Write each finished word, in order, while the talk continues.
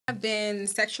I've been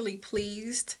sexually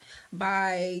pleased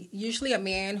by usually a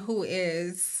man who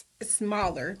is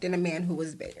smaller than a man who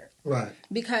is bigger. Right.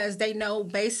 Because they know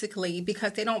basically,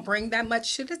 because they don't bring that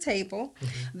much to the table,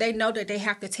 they know that they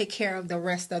have to take care of the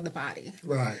rest of the body.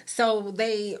 Right. So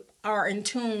they are in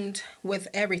tune with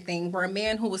everything. Where a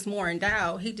man who is more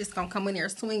endowed, he just gonna come in there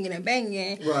swinging and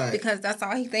banging, Right. because that's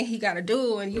all he think he got to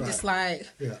do, and you Right. just like,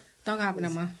 Yeah. don't have it no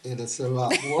more. And it's a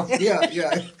lot more. Yeah,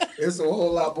 yeah. It's a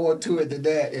whole lot more to it than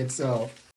that. And so,